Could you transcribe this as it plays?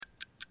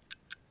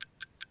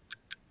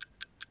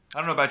I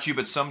don't know about you,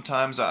 but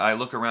sometimes I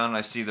look around and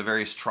I see the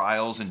various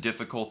trials and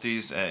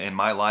difficulties in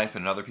my life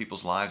and in other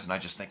people's lives, and I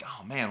just think,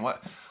 oh man,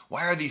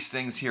 why are these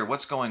things here?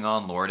 What's going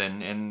on, Lord?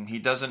 And He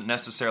doesn't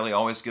necessarily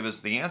always give us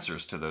the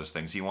answers to those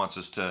things. He wants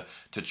us to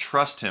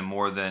trust Him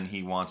more than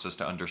He wants us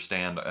to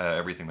understand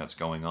everything that's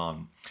going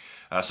on.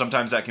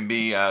 Sometimes that can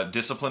be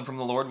discipline from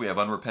the Lord. We have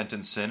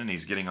unrepentant sin and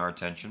He's getting our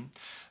attention.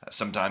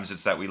 Sometimes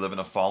it's that we live in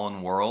a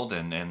fallen world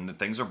and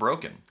things are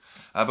broken.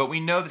 But we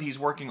know that He's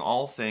working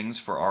all things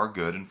for our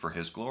good and for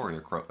His glory,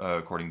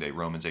 according to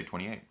Romans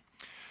 8:28.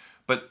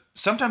 But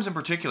sometimes in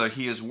particular,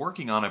 He is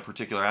working on a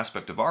particular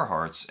aspect of our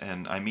hearts,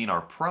 and I mean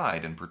our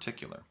pride in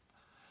particular.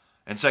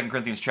 In 2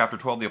 Corinthians chapter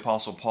 12, the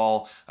Apostle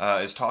Paul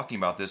is talking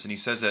about this, and he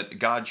says that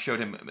God showed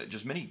him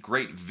just many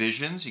great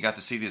visions. He got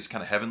to see these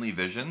kind of heavenly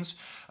visions.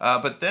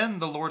 But then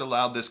the Lord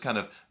allowed this kind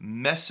of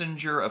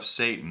messenger of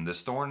Satan,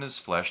 this thorn in his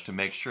flesh, to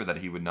make sure that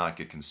he would not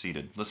get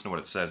conceited. Listen to what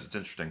it says. It's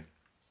interesting.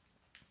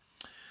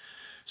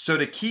 So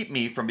to keep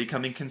me from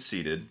becoming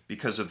conceited,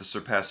 because of the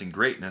surpassing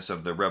greatness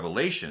of the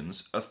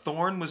revelations, a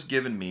thorn was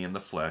given me in the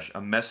flesh,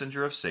 a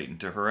messenger of Satan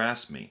to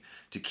harass me,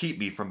 to keep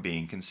me from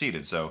being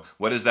conceited. So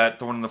what is that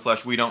thorn in the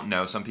flesh? We don't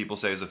know. Some people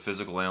say it's a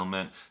physical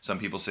ailment. Some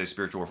people say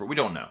spiritual warfare. We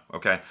don't know,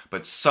 okay?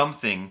 But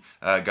something,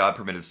 God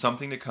permitted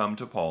something to come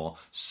to Paul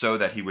so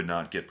that he would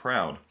not get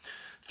proud.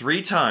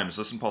 3 times,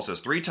 listen, Paul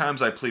says, 3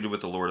 times I pleaded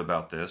with the Lord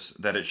about this,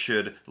 that it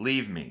should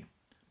leave me.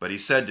 But He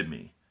said to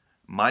me,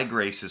 my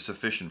grace is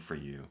sufficient for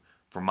you,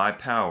 for my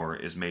power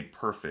is made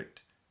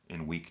perfect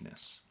in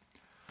weakness.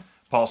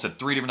 Paul said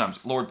 3 different times,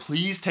 Lord,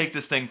 please take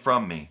this thing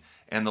from me.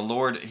 And the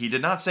Lord, He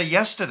did not say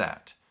yes to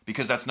that,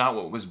 because that's not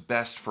what was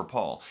best for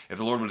Paul. If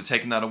the Lord would have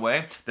taken that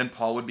away, then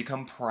Paul would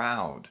become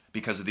proud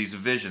because of these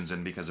visions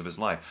and because of his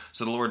life.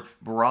 So the Lord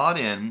brought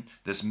in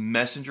this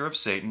messenger of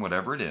Satan,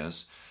 whatever it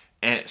is,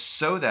 and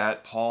so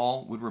that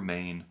Paul would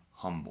remain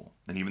humble.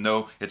 And even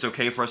though it's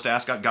okay for us to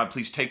ask God, God,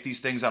 please take these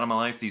things out of my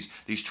life,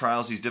 these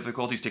trials, these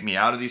difficulties, take me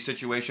out of these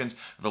situations,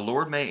 the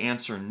Lord may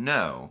answer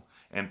no.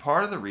 And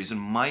part of the reason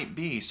might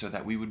be so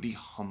that we would be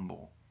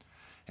humble.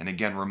 And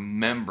again,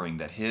 remembering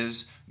that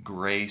His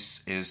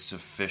grace is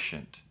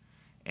sufficient.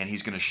 And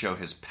He's going to show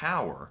His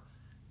power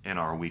in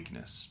our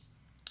weakness.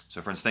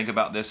 So friends, think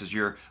about this as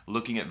you're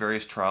looking at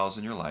various trials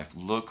in your life.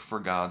 Look for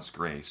God's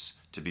grace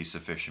to be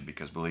sufficient,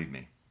 because believe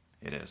me,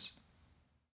 it is.